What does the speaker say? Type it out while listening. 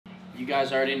You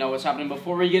guys already know what's happening.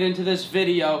 Before we get into this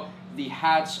video, the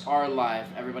hats are live.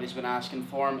 Everybody's been asking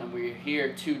for them, and we're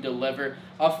here to deliver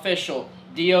official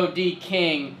DOD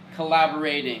King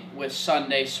collaborating with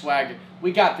Sunday Swagger.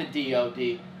 We got the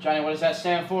DOD. Johnny, what does that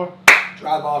stand for?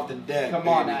 Drive off the deck. Come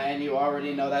on now, and you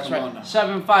already know that's Come right.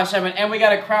 757, and we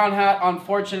got a crown hat.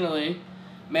 Unfortunately,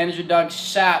 Manager Doug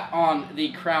sat on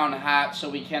the crown hat,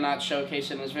 so we cannot showcase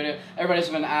it in this video. Everybody's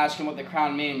been asking what the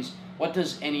crown means. What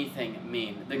does anything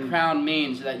mean? The crown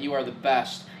means that you are the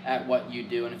best at what you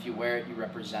do, and if you wear it, you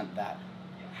represent that.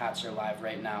 Hats are live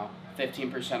right now.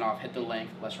 15% off. Hit the link.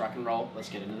 Let's rock and roll. Let's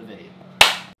get into the video.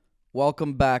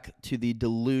 Welcome back to the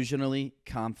Delusionally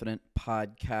Confident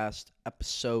Podcast,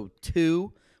 Episode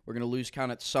 2. We're going to lose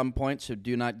count at some point, so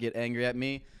do not get angry at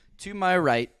me. To my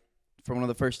right, for one of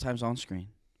the first times on screen,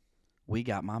 we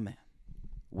got my man,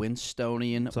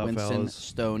 Winstonian Winston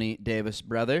Stoney Davis,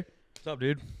 brother. What's up,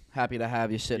 dude? Happy to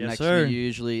have you sitting next sir. to me.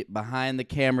 Usually behind the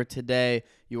camera today.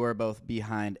 You are both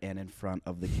behind and in front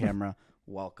of the camera.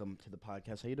 Welcome to the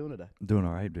podcast. How you doing today? Doing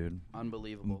all right, dude.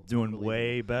 Unbelievable. Doing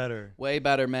way better. Way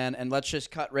better, man. And let's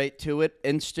just cut right to it.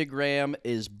 Instagram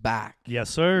is back. Yes,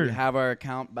 sir. We have our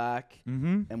account back,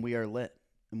 Mm-hmm. and we are lit,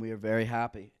 and we are very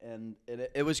happy. And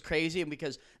it was crazy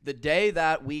because the day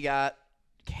that we got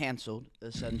canceled,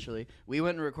 essentially, we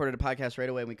went and recorded a podcast right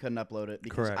away, and we couldn't upload it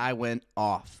because Correct. I went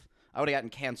off. I would have gotten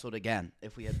canceled again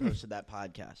if we had posted that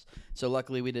podcast. So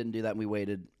luckily we didn't do that, and we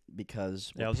waited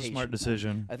because Yeah, it was a smart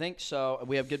decision. I think so.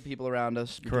 We have good people around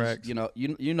us. Because, Correct.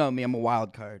 You know me. I'm a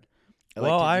wild card.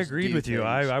 I agreed with you.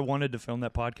 I wanted to film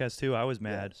that podcast, too. I was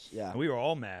mad. Yes, yeah. And we were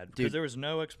all mad because there was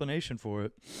no explanation for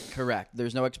it. Correct.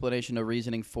 There's no explanation, no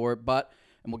reasoning for it. And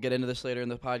we'll get into this later in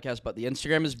the podcast, but the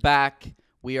Instagram is back.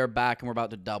 We are back, and we're about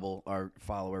to double our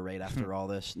follower rate after all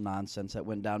this nonsense that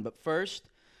went down. But first,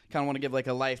 kind of want to give like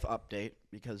a life update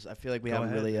because I feel like we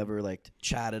haven't really ever like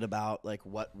chatted about like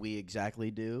what we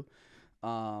exactly do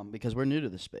because we're new to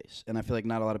this space, and I feel like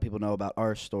not a lot of people know about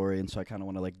our story, and so I kind of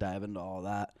want to like dive into all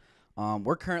that.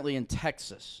 We're currently in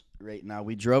Texas right now.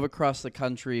 We drove across the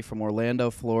country from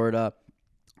Orlando, Florida,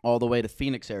 all the way to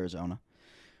Phoenix, Arizona.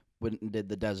 Went and did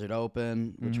the Desert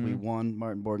Open, which we won,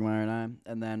 Martin Borgmeyer and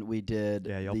I, and then we did.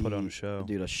 Yeah, y'all put on a show.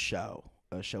 Dude, a show.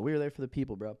 We were there for the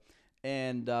people, bro.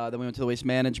 And then we went to the Waste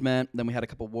Management. Then we had a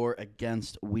couple War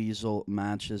Against Weasel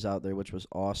matches out there, which was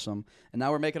awesome. And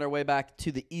now we're making our way back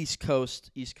to the East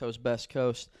Coast, Best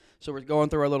Coast. So we're going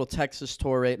through our little Texas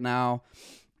tour right now.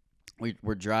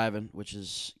 We're driving, which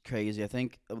is crazy. I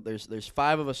think there's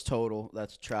 5 of us total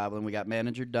that's traveling. We got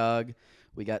Manager Doug.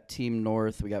 We got Team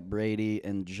North. We got Brady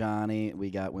and Johnny.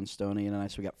 We got Winstonian and I.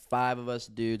 So we got 5 of us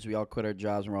dudes. We all quit our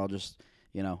jobs, and we're all just,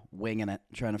 winging it,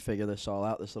 trying to figure this all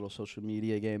out, this little social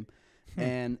media game.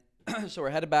 And so we're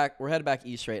headed back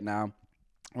east right now.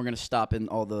 We're going to stop in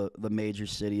all the major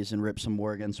cities and rip some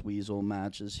War Against Weasel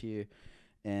matches here.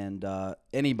 And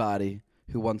anybody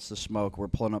who wants to smoke, we're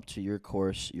pulling up to your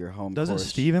course, your home course. Doesn't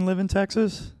Steven live in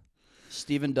Texas?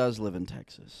 Steven does live in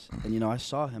Texas. And, I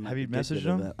saw him. Have you messaged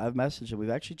him? Event. I've messaged him. We've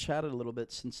actually chatted a little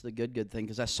bit since the good thing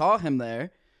because I saw him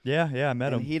there. Yeah, I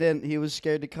met him. He was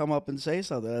scared to come up and say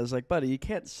something. I was like, buddy, you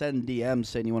can't send DMs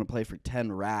saying you want to play for 10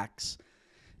 racks.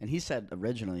 And he said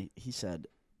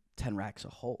 10 racks a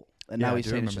hole. And now he's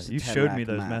saying it's just a 10 rack. You showed me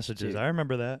those match, messages. too. I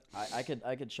remember that.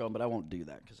 I could show him, but I won't do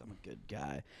that because I'm a good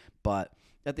guy. But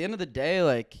at the end of the day,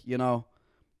 like,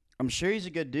 I'm sure he's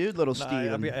a good dude, little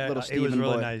Steven. Little Steven he was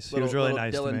really boy. nice. He was really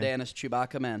nice Dylan to me. Dennis,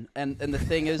 Chewbacca man. And the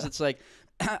thing is, it's like,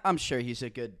 I'm sure he's a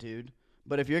good dude.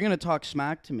 But if you're going to talk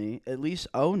smack to me, at least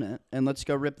own it, and let's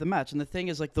go rip the match. And the thing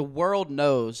is, like, the world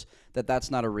knows that that's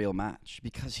not a real match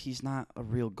because he's not a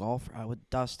real golfer. I would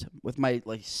dust him. With my,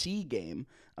 C game,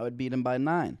 I would beat him by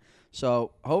 9.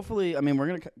 So, hopefully, we're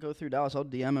going to go through Dallas. I'll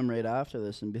DM him right after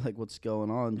this and be like, what's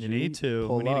going on? You need to.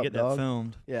 We need to get that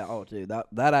filmed. Yeah, dude,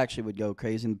 that actually would go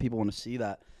crazy, and people want to see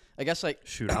that. I guess,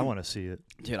 Shoot, I want to see it.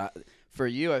 Dude, for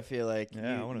you, I feel like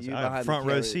I want to see. I I have front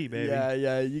row seat, baby.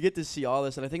 Yeah, you get to see all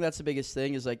this, and I think that's the biggest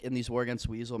thing is like in these War Against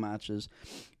Weasel matches,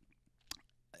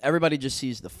 everybody just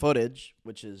sees the footage,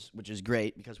 which is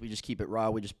great because we just keep it raw.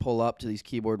 We just pull up to these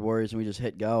keyboard warriors and we just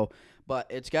hit go. But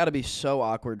it's got to be so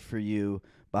awkward for you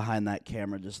behind that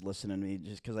camera just listening to me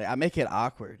just because I make it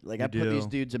awkward. Like I put these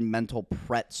dudes in mental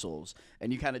pretzels,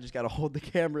 and you kind of just got to hold the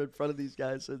camera in front of these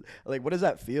guys. And, like, what does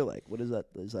that feel like? What is that?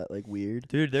 Is that like weird?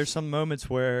 Dude, there's some moments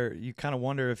where you kind of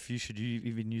wonder if you should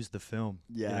even use the film.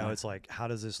 Yeah. It's like, how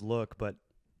does this look? But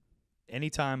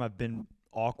anytime I've been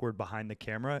awkward behind the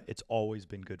camera, it's always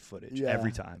been good footage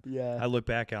every time. Yeah. I look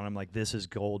back and I'm like, this is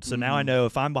gold. So now I know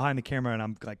if I'm behind the camera and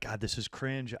I'm like, God, this is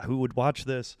cringe. Who would watch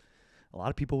this? a lot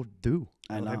of people do.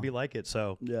 I know. Maybe like it.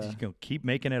 So Yeah. keep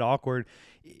making it awkward.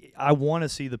 I want to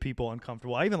see the people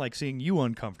uncomfortable. I even like seeing you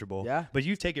uncomfortable. Yeah. But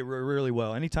you take it really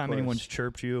well. Anytime course. anyone's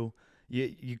chirped you,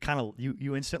 you kind of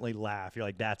you instantly laugh. You're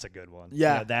like, that's a good one.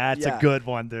 Yeah. That's Yeah. a good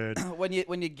one, dude. when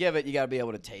you give it, you got to be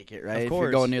able to take it, right? Of If course.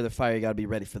 you're going near the fire, you got to be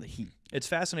ready for the heat. It's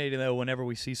fascinating though. Whenever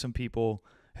we see some people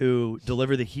who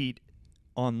deliver the heat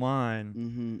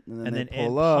online And then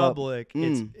pull in up. public,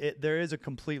 there is a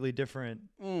completely different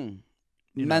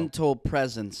mental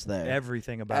presence there.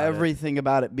 everything about Everything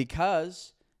about it,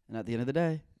 because, and at the end of the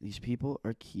day, these people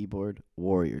are keyboard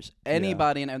warriors.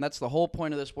 Anybody, and that's the whole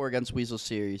point of this War Against Weasel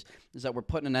series, is that we're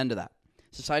putting an end to that.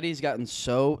 Society's gotten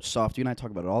so soft. You and I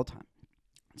talk about it all the time.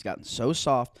 It's gotten so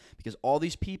soft because all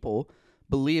these people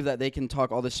believe that they can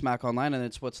talk all this smack online, and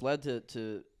it's what's led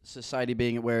to society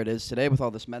being where it is today with all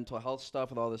this mental health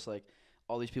stuff, with all this, like,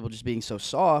 all these people just being so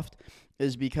soft,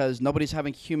 is because nobody's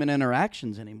having human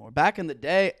interactions anymore. Back in the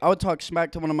day, I would talk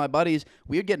smack to one of my buddies.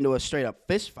 We would get into a straight-up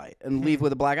fist fight and leave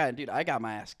with a black eye. And, dude, I got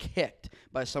my ass kicked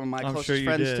by some of my closest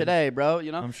friends today, bro.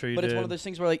 You know? I'm sure you But did. it's one of those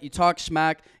things where, like, you talk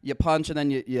smack, you punch, and then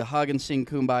you hug and sing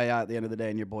Kumbaya at the end of the day,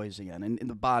 and you're boys again. And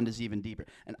the bond is even deeper.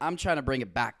 And I'm trying to bring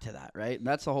it back to that, right? And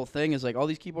that's the whole thing, is, like, all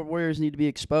these keyboard warriors need to be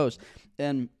exposed.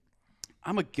 And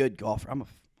I'm a good golfer. I'm a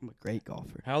great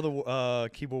golfer. How are the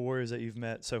keyboard warriors that you've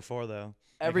met so far, though?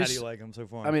 How do you like them so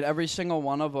far? I mean, every single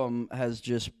one of them has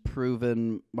just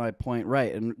proven my point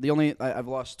right. And I've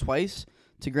lost twice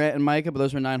to Grant and Micah, but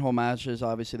those were 9-hole matches.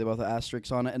 Obviously, they both have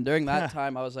asterisks on it. And during that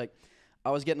time, I was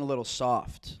getting a little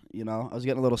soft, you know? I was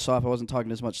getting a little soft. I wasn't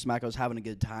talking as much smack. I was having a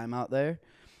good time out there.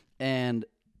 And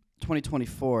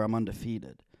 2024, I'm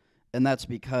undefeated. And that's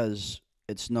because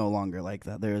it's no longer like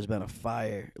that. There has been a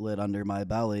fire lit under my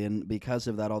belly, and because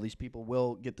of that, all these people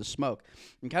will get the smoke.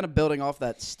 And kind of building off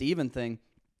that Steven thing,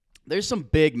 there's some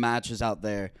big matches out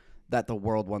there that the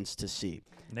world wants to see.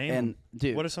 Name and 'em.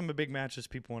 dude, What are some of the big matches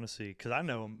people want to see? Because I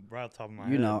know them right off the top of my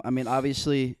head. you know, I mean,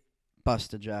 obviously,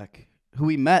 Busta Jack, who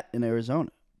we met in Arizona.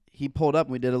 He pulled up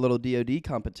and we did a little DOD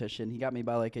competition. He got me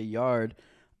by like a yard.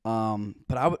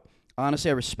 But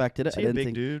honestly, I respected it. Is he a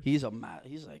big dude? He's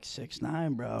he's like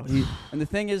 6'9", bro. And the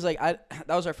thing is, like, that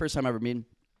was our first time ever meeting.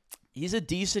 He's a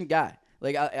decent guy.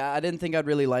 Like, I didn't think I'd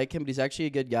really like him, but he's actually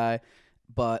a good guy.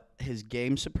 But his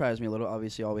game surprised me a little.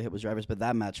 Obviously, all we hit was drivers. But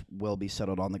that match will be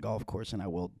settled on the golf course, and I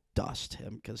will dust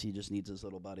him because he just needs his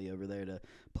little buddy over there to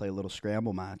play a little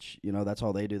scramble match. You know, that's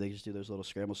all they do. They just do those little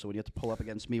scrambles. So when you have to pull up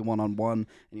against me one-on-one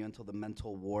and you enter the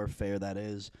mental warfare that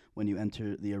is when you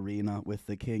enter the arena with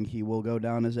the king, he will go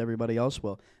down as everybody else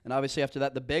will. And obviously after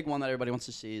that, the big one that everybody wants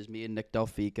to see is me and Nick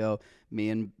Delfico,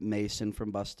 me and Mason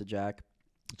from Busta Jack.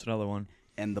 That's another one.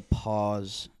 And the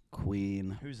Pause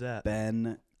Queen. Who's that?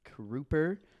 Ben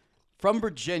Kruper from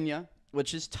Virginia,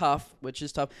 which is tough.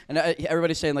 And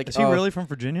everybody's saying, like, is he really from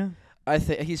Virginia? I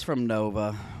think he's from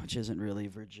Nova, which isn't really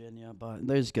Virginia, but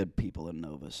there's good people in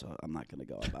Nova, so I'm not going to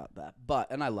go about that.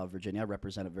 And I love Virginia. I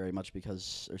represent it very much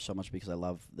because I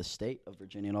love the state of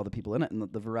Virginia and all the people in it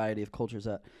and the variety of cultures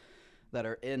that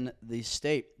are in the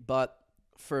state. But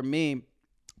for me,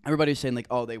 everybody's saying, like,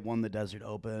 oh, they won the Desert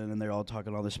Open, and they're all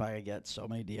talking all this. I get so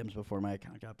many DMs before my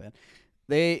account got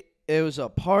banned. It was a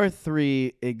par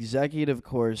 3 executive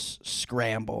course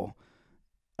scramble.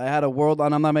 I had a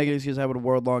I'm not making excuses. I had a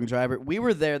world-long driver. We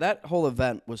were there. That whole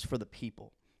event was for the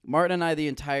people. Martin and I, the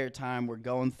entire time, were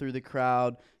going through the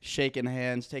crowd, shaking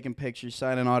hands, taking pictures,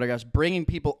 signing autographs, bringing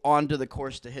people onto the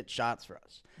course to hit shots for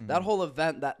us. Mm-hmm. That whole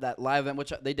event, that live event,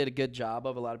 which they did a good job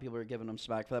of. A lot of people are giving them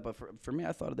smack for that. But for me,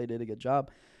 I thought they did a good job.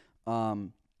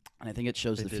 And I think it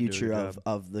shows the future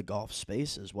of the golf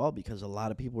space as well, because a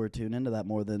lot of people are tuned into that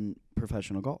more than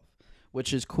professional golf,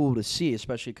 which is cool to see,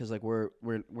 especially because, like, we're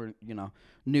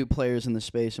new players in the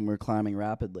space and we're climbing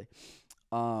rapidly.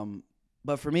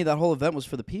 But for me, that whole event was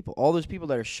for the people. All those people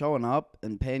that are showing up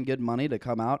and paying good money to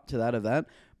come out to that event,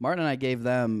 Martin and I gave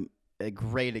them a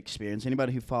great experience.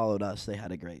 Anybody who followed us, they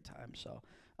had a great time. So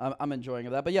I'm enjoying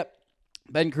that. But, yep.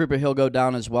 Ben Kruper, he'll go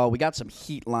down as well. We got some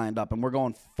heat lined up, and we're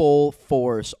going full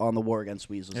force on the War Against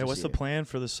Weasels. Yeah, what's the plan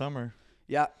for the summer?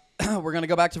 Yeah, we're going to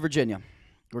go back to Virginia.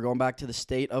 We're going back to the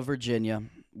state of Virginia.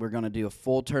 We're going to do a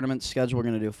full tournament schedule. We're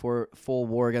going to do a full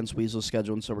War Against Weasels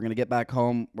schedule. And so we're going to get back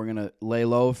home. We're going to lay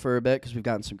low for a bit because we've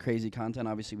gotten some crazy content.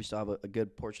 Obviously, we still have a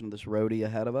good portion of this roadie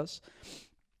ahead of us.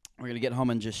 We're going to get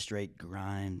home and just straight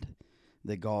grind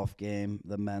the golf game,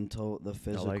 the mental, the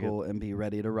physical, and be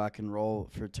ready to rock and roll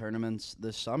for tournaments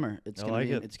this summer. It's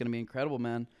gonna be incredible,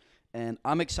 man. And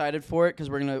I'm excited for it because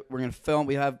we're gonna film.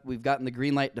 We've gotten the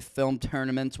green light to film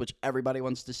tournaments, which everybody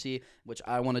wants to see, which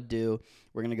I want to do.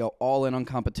 We're gonna go all in on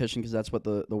competition because that's what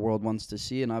the world wants to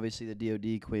see. And obviously, the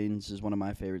DOD Queens is one of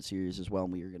my favorite series as well.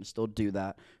 And we are gonna still do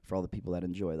that for all the people that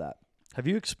enjoy that. Have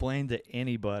you explained to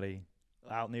anybody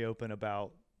out in the open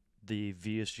about the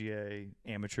VSGA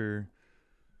amateur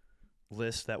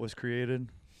list that was created?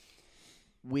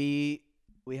 We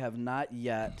have not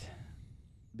yet,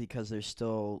 because there's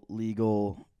still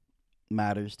legal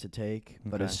matters to take.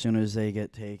 But as soon as they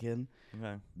get taken,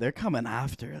 they're coming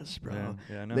after us, bro.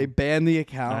 Yeah, I know. They ban the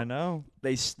account. I know.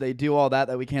 They do all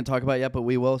that we can't talk about yet, but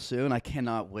we will soon. I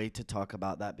cannot wait to talk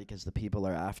about that because the people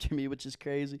are after me, which is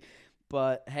crazy.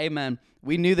 But, hey, man,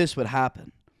 we knew this would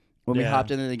happen when we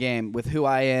hopped into the game. With who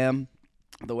I am,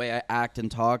 the way I act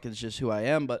and talk is just who I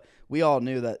am. But we all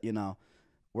knew that,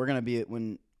 we're going to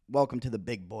be welcome to the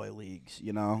big boy leagues,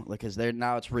 because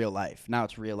now it's real life. Now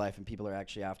it's real life, and people are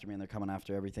actually after me, and they're coming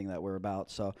after everything that we're about.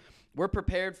 So we're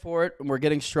prepared for it, and we're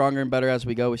getting stronger and better as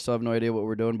we go. We still have no idea what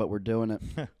we're doing, but we're doing it.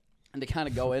 And to kind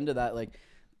of go into that,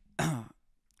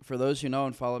 for those who know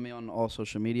and follow me on all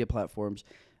social media platforms,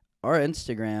 our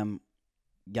Instagram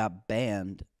got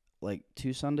banned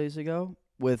 2 Sundays ago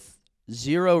with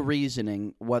zero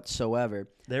reasoning whatsoever.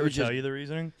 They would tell you the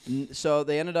reasoning? So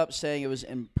they ended up saying it was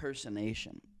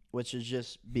impersonation, which is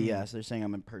just BS. They're saying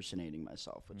I'm impersonating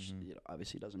myself, which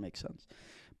obviously doesn't make sense.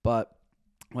 But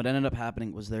what ended up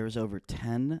happening was there was over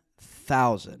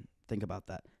 10,000, think about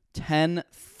that,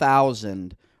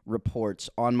 10,000 reports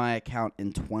on my account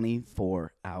in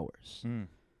 24 hours.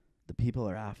 The people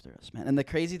are after us, man. And the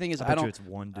crazy thing is, it's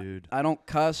one dude. I don't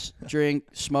cuss, drink,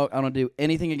 smoke. I don't do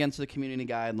anything against the community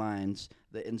guidelines,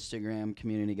 the Instagram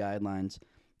community guidelines,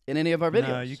 in any of our videos.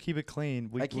 No, you keep it clean.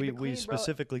 We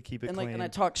specifically keep it clean. And I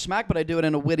talk smack, but I do it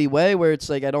in a witty way where it's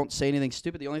I don't say anything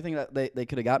stupid. The only thing that they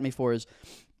could have got me for is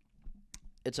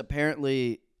it's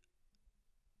apparently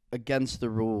against the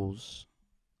rules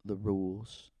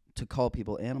to call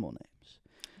people animal names.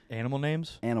 Animal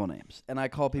names? Animal names. And I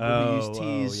call people who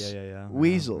use T's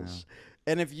weasels.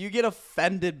 Yeah. And if you get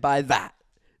offended by that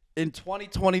in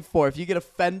 2024, if you get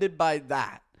offended by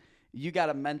that, you got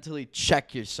to mentally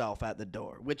check yourself at the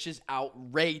door, which is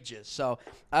outrageous. So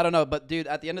I don't know. But, dude,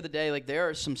 at the end of the day, there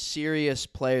are some serious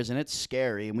players, and it's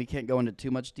scary. And we can't go into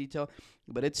too much detail.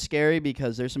 But it's scary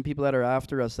because there's some people that are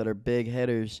after us that are big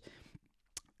hitters,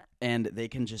 and they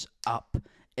can just up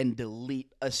and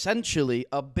delete essentially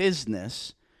a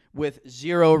business with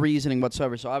zero reasoning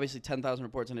whatsoever. So obviously 10,000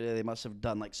 reports in a day, they must have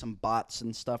done some bots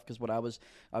and stuff, because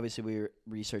obviously we were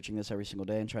researching this every single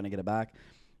day and trying to get it back.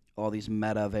 All these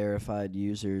meta verified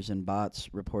users and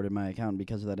bots reported my account.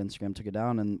 Because of that, Instagram took it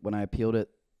down, and when I appealed it,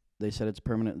 they said it's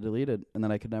permanently deleted, and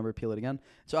then I could never appeal it again.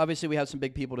 So obviously we have some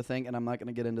big people to thank, and I'm not going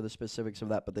to get into the specifics of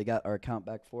that, but they got our account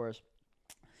back for us.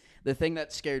 The thing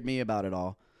that scared me about it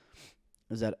all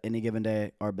is that any given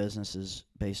day, our business is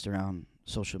based around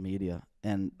social media,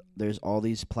 and there's all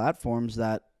these platforms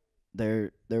that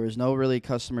there was no really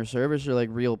customer service or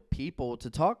real people to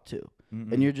talk to,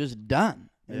 and you're just done,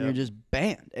 and you're just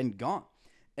banned and gone.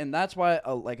 And that's why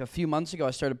a few months ago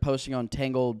I started posting on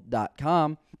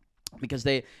Tangled.com, because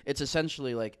it's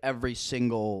essentially every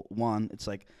single one. It's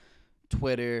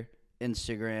Twitter,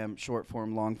 Instagram, short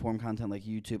form, long form content like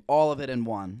YouTube, all of it in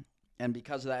one. And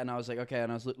because of that, and I was okay,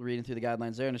 and I was reading through the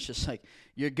guidelines there, and it's just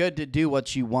you're good to do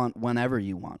what you want whenever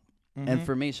you want. And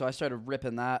for me, so I started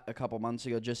ripping that a couple months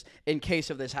ago, just in case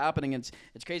of this happening. It's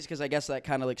crazy because I guess that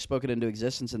kind of spoke it into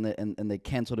existence, and they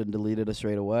canceled and deleted us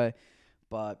right away.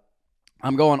 But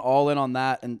I'm going all in on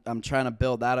that, and I'm trying to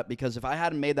build that up, because if I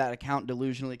hadn't made that account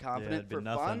delusionally confident for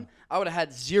fun, I would have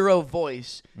had zero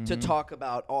voice to talk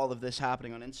about all of this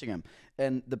happening on Instagram.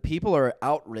 And the people are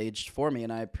outraged for me,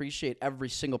 and I appreciate every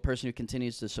single person who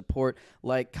continues to support,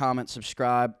 comment,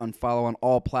 subscribe, and follow on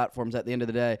all platforms. At the end of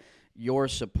the day, your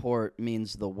support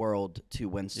means the world to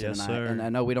Winston and I. Sir. And I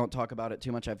know we don't talk about it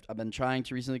too much. I've been trying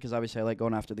to recently, because obviously I like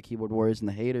going after the keyboard warriors and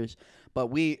the haters. But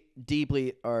we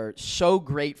deeply are so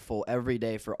grateful every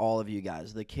day for all of you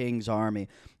guys, the King's Army,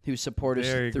 who support us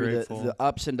through the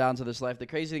ups and downs of this life. The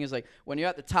crazy thing is, when you're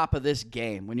at the top of this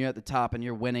game, when you're at the top and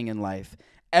you're winning in life,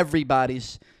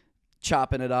 everybody's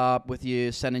chopping it up with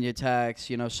you, sending you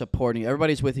texts, supporting you.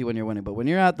 Everybody's with you when you're winning. But when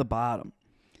you're at the bottom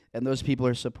and those people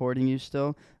are supporting you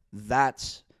still,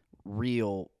 that's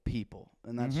real people,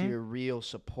 and that's your real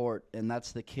support, and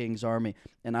that's the King's Army.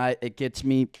 And it gets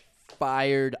me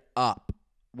fired up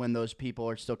when those people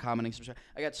are still commenting.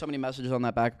 I got so many messages on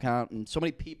that back account, and so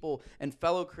many people and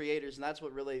fellow creators, and that's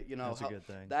what really, that's a good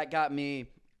thing. That got me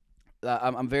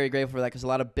I'm very grateful for that because a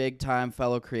lot of big-time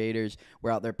fellow creators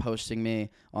were out there posting me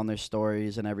on their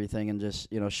stories and everything and just,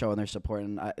 showing their support.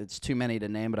 And it's too many to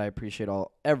name, but I appreciate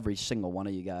every single one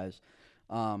of you guys.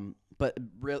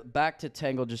 But back to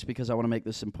Tangled, just because I want to make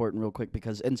this important real quick,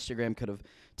 because Instagram could have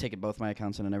taken both my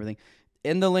accounts and everything.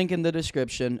 In the link in the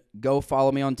description, go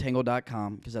follow me on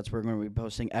Tangled.com because that's where we're going to be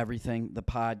posting everything, the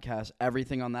podcast,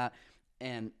 everything on that.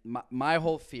 And my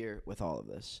whole fear with all of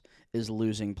this is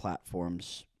losing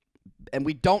platforms. And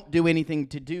we don't do anything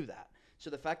to do that. So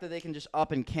the fact that they can just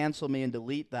up and cancel me and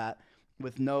delete that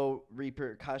with no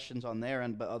repercussions on their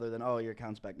end, but other than, oh, your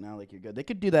account's back now, like you're good. They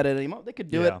could do that at any moment. They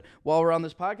could do it while we're on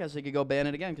this podcast. They could go ban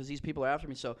it again because these people are after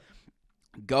me. So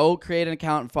go create an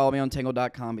account and follow me on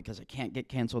Tangled.com because I can't get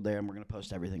canceled there, and we're going to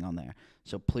post everything on there.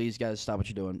 So please, guys, stop what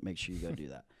you're doing. Make sure you go do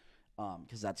that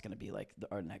because that's going to be like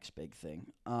our next big thing,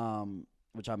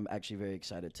 which I'm actually very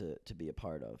excited to be a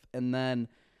part of. And then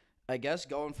I guess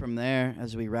going from there,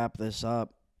 as we wrap this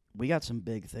up, we got some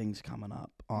big things coming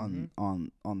up on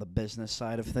the business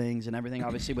side of things and everything.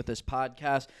 Obviously, with this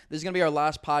podcast, this is going to be our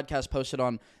last podcast posted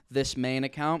on this main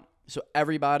account. So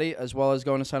everybody, as well as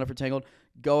going to sign up for Tangled,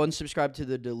 go and subscribe to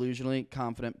the Delusionally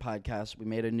Confident podcast. We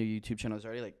made a new YouTube channel. It's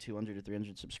already like 200 to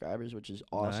 300 subscribers, which is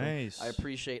awesome. Nice. I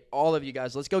appreciate all of you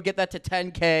guys. Let's go get that to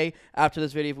 10K after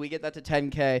this video. If we get that to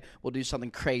 10K, we'll do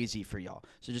something crazy for y'all.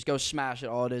 So just go smash it.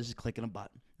 All it is clicking a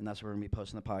button. And that's where we're going to be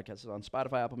posting the podcast. It's on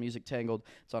Spotify, Apple Music, Tangled.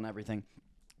 It's on everything.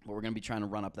 But we're going to be trying to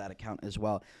run up that account as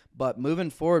well. But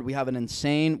moving forward, we have an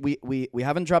insane we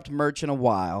haven't dropped merch in a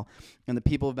while, and the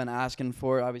people have been asking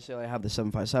for it. Obviously, I have the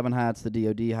 757 hats, the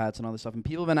DOD hats, and all this stuff. And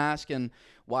people have been asking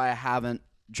why I haven't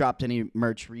dropped any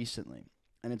merch recently.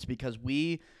 And it's because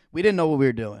we didn't know what we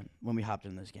were doing when we hopped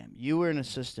in this game. You were an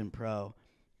assistant pro,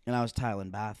 and I was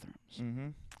tiling bathrooms. Mm-hmm.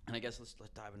 And I guess let's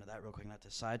dive into that real quick, not to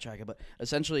sidetrack it. But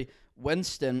essentially,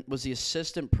 Winston was the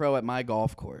assistant pro at my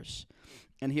golf course.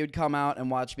 And he would come out and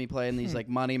watch me play in these like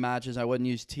money matches. I wouldn't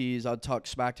use tees. I'd talk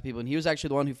smack to people. And he was actually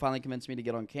the one who finally convinced me to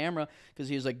get on camera because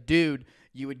he was like, dude,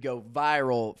 you would go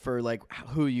viral for like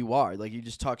who you are. Like you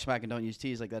just talk smack and don't use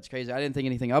tees. Like that's crazy. I didn't think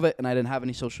anything of it, and I didn't have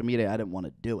any social media. I didn't want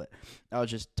to do it. I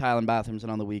was just tiling bathrooms,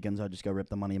 and on the weekends I'd just go rip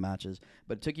the money matches.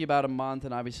 But it took you about a month,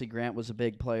 and obviously Grant was a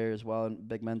big player as well and a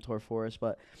big mentor for us.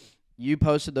 But you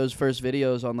posted those first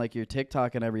videos on like your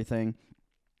TikTok and everything.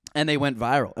 And they went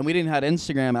viral. And we didn't have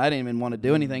Instagram. I didn't even want to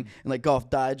do anything. And, like, Golf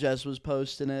Digest was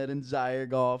posting it and Zaire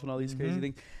Golf and all these crazy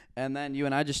things. And then you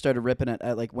and I just started ripping it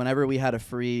at, like, whenever we had a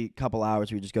free couple hours,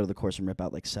 we would just go to the course and rip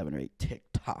out, like, 7 or 8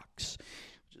 TikToks,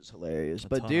 which is hilarious.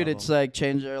 But, dude, it's, like,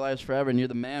 changed our lives forever. And you're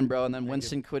the man, bro. And then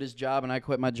Winston quit his job, and I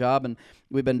quit my job. And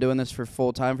we've been doing this for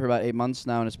full time for about 8 months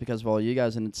now, and it's because of all you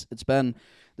guys. And it's been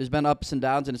 – there's been ups and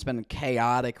downs, and it's been a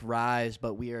chaotic rise.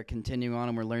 But we are continuing on,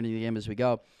 and we're learning the game as we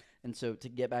go. And so to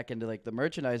get back into, like, the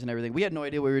merchandise and everything, we had no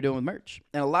idea what we were doing with merch.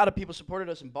 And a lot of people supported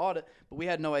us and bought it, but we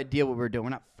had no idea what we were doing. We're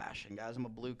not fashion guys. I'm a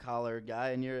blue-collar guy,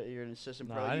 and you're an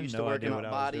assistant pro. You used to work in a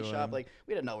body shop. Like,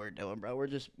 we didn't know what we were doing, bro. We're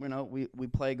just, we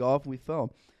play golf and we film.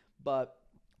 But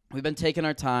we've been taking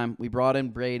our time. We brought in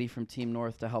Brady from Team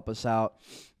North to help us out.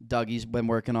 Dougie's been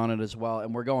working on it as well.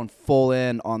 And we're going full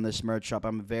in on this merch shop.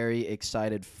 I'm very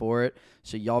excited for it.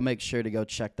 So y'all make sure to go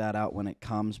check that out when it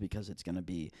comes because it's going to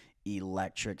be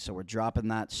electric. So we're dropping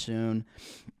that soon.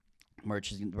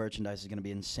 Merchandise is going to be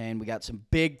insane. We got some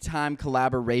big time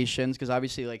collaborations because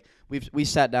obviously like we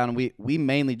sat down and we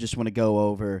mainly just want to go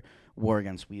over War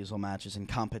Against Weasel matches and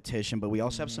competition, but we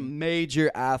also have some major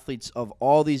athletes of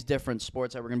all these different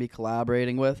sports that we're going to be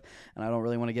collaborating with, and I don't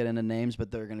really want to get into names,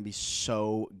 but they're going to be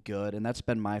so good. And that's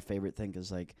been my favorite thing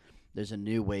because like there's a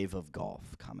new wave of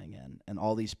golf coming in, and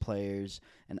all these players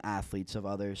and athletes of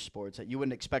other sports that you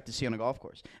wouldn't expect to see on a golf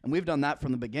course. And we've done that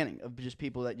from the beginning of just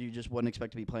people that you just wouldn't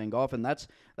expect to be playing golf, and that's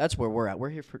where we're at. We're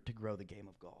here to grow the game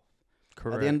of golf.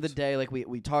 Correct. At the end of the day, like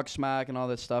we talk smack and all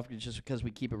this stuff just because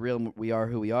we keep it real and we are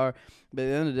who we are. But at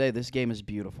the end of the day, this game is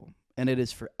beautiful, and it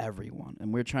is for everyone.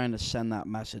 And we're trying to send that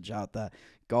message out that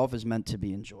golf is meant to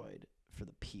be enjoyed for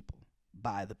the people,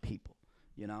 by the people.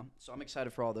 So I'm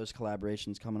excited for all those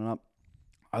collaborations coming up.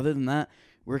 Other than that,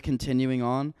 we're continuing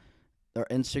on. Our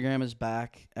Instagram is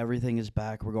back. Everything is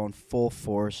back. We're going full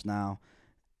force now.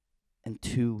 And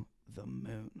to the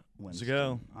moon. Let's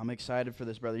go. I'm excited for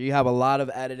this, brother. You have a lot of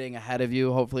editing ahead of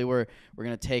you. Hopefully we're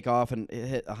going to take off and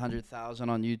hit 100,000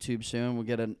 on YouTube soon. We'll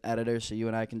get an editor so you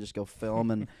and I can just go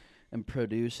film and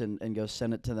produce and go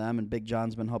send it to them. And Big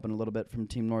John's been helping a little bit from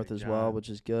Team North as well, which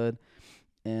is good.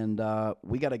 And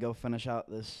we got to go finish out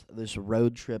this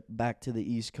road trip back to the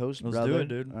East Coast, brother. Let's do it,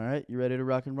 dude. All right, you ready to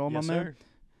rock and roll, yes, my man? Sir.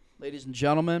 Ladies and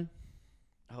gentlemen,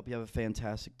 I hope you have a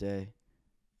fantastic day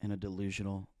and a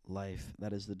delusional life.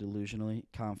 That is the Delusionally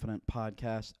Confident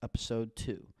Podcast, Episode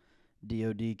 2,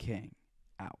 DOD King.